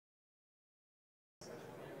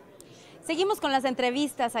Seguimos con las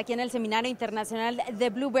entrevistas aquí en el Seminario Internacional de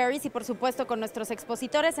Blueberries y por supuesto con nuestros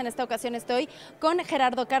expositores. En esta ocasión estoy con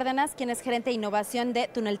Gerardo Cárdenas, quien es gerente de innovación de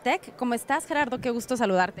TunnelTek. ¿Cómo estás, Gerardo? Qué gusto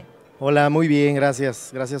saludarte. Hola, muy bien,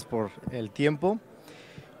 gracias. Gracias por el tiempo.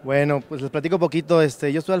 Bueno, pues les platico un poquito. Yo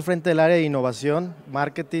estoy al frente del área de innovación,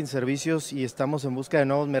 marketing, servicios y estamos en busca de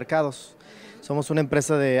nuevos mercados. Somos una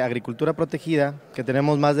empresa de agricultura protegida que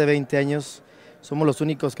tenemos más de 20 años. Somos los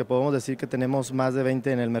únicos que podemos decir que tenemos más de 20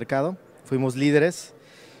 en el mercado. Fuimos líderes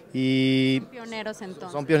y... Son pioneros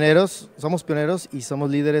entonces. Somos pioneros y somos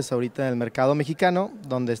líderes ahorita en el mercado mexicano,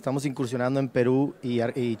 donde estamos incursionando en Perú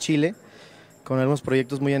y Chile con algunos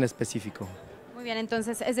proyectos muy en específico. Muy bien,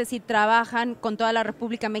 entonces, es decir, trabajan con toda la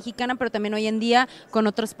República Mexicana, pero también hoy en día con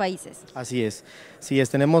otros países. Así es. Sí,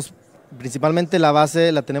 tenemos principalmente la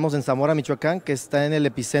base, la tenemos en Zamora, Michoacán, que está en el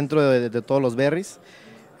epicentro de todos los berries.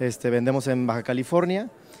 Vendemos en Baja California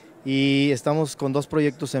y estamos con 2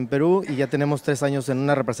 proyectos en Perú y ya tenemos 3 años en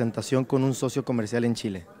una representación con un socio comercial en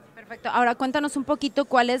Chile. Perfecto. Ahora cuéntanos un poquito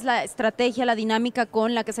cuál es la estrategia, la dinámica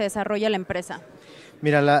con la que se desarrolla la empresa.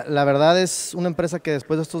 Mira, la verdad es una empresa que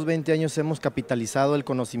después de estos 20 años hemos capitalizado el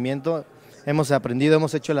conocimiento, hemos aprendido,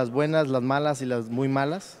 hemos hecho las buenas, las malas y las muy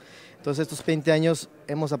malas. Entonces estos 20 años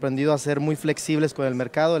hemos aprendido a ser muy flexibles con el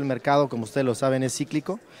mercado, como ustedes lo saben, es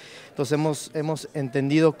cíclico. Entonces hemos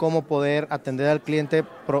entendido cómo poder atender al cliente,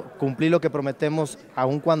 cumplir lo que prometemos,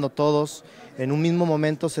 aun cuando todos en un mismo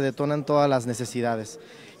momento se detonan todas las necesidades.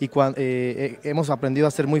 Y hemos aprendido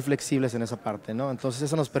a ser muy flexibles en esa parte, ¿no? Entonces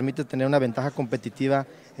eso nos permite tener una ventaja competitiva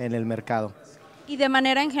en el mercado. Y de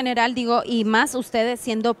manera en general, digo, y más ustedes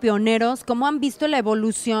siendo pioneros, ¿cómo han visto la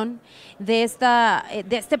evolución de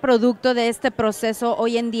este producto, de este proceso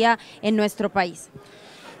hoy en día en nuestro país?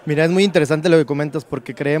 Mira, es muy interesante lo que comentas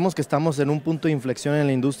porque creemos que estamos en un punto de inflexión en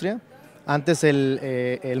la industria. Antes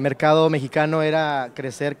el mercado mexicano era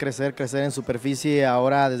crecer en superficie,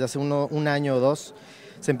 ahora desde hace un año o 2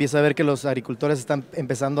 se empieza a ver que los agricultores están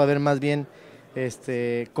empezando a ver más bien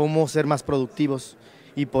cómo ser más productivos.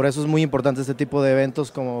 Y por eso es muy importante este tipo de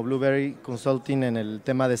eventos como Blueberry Consulting en el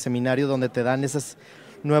tema de seminario, donde te dan esas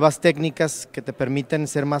nuevas técnicas que te permiten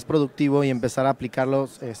ser más productivo y empezar a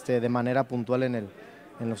aplicarlos de manera puntual en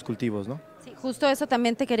los cultivos, ¿no? Sí, justo eso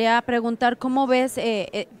también te quería preguntar, ¿cómo ves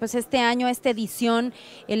pues este año, esta edición,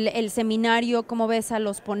 el seminario, cómo ves a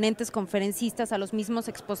los ponentes, conferencistas, a los mismos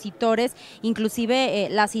expositores, inclusive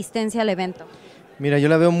la asistencia al evento? Mira, yo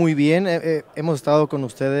la veo muy bien, hemos estado con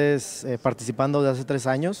ustedes participando desde hace 3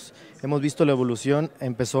 años, hemos visto la evolución,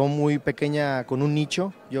 empezó muy pequeña con un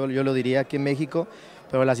nicho, yo lo diría aquí en México,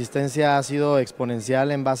 pero la asistencia ha sido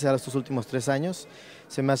exponencial en base a estos últimos 3 años.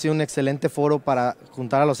 Se me ha sido un excelente foro para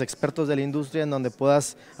juntar a los expertos de la industria en donde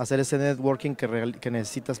puedas hacer ese networking que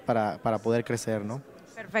necesitas para poder crecer, ¿no?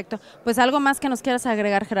 Perfecto. Pues algo más que nos quieras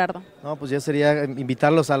agregar, Gerardo. No, pues ya sería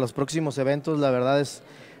invitarlos a los próximos eventos, la verdad es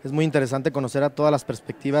muy interesante conocer a todas las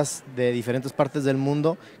perspectivas de diferentes partes del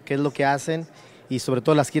mundo, qué es lo que hacen y sobre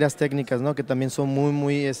todo las giras técnicas, ¿no? Que también son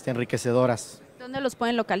muy enriquecedoras. ¿Dónde los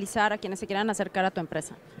pueden localizar a quienes se quieran acercar a tu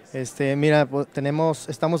empresa? Mira, pues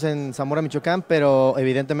estamos en Zamora, Michoacán, pero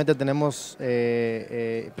evidentemente tenemos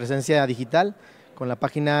presencia digital con la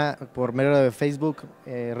página por medio de Facebook,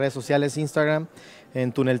 redes sociales, Instagram,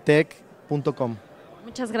 en tunneltek.com.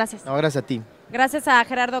 Muchas gracias. No, gracias a ti. Gracias a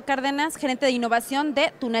Gerardo Cárdenas, gerente de innovación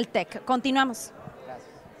de TunnelTek. Continuamos.